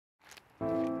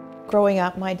growing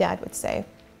up, my dad would say,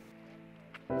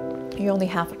 "You're only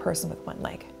half a person with one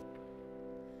leg."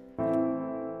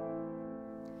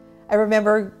 I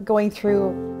remember going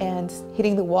through and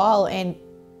hitting the wall and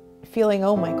feeling,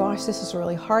 oh my gosh, this is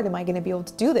really hard. Am I going to be able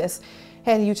to do this?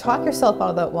 And you talk yourself out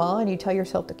of that wall and you tell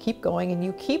yourself to keep going, and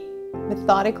you keep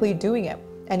methodically doing it.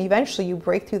 And eventually you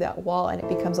break through that wall and it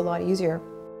becomes a lot easier.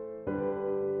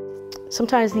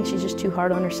 Sometimes I think she's just too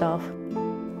hard on herself.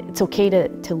 It's okay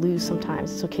to lose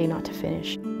sometimes. It's okay not to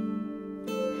finish.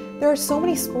 There are so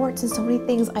many sports and so many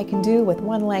things I can do with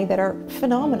one leg that are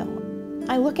phenomenal.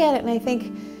 I look at it and I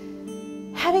think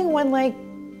having one leg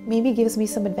maybe gives me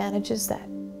some advantages that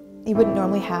you wouldn't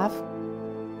normally have.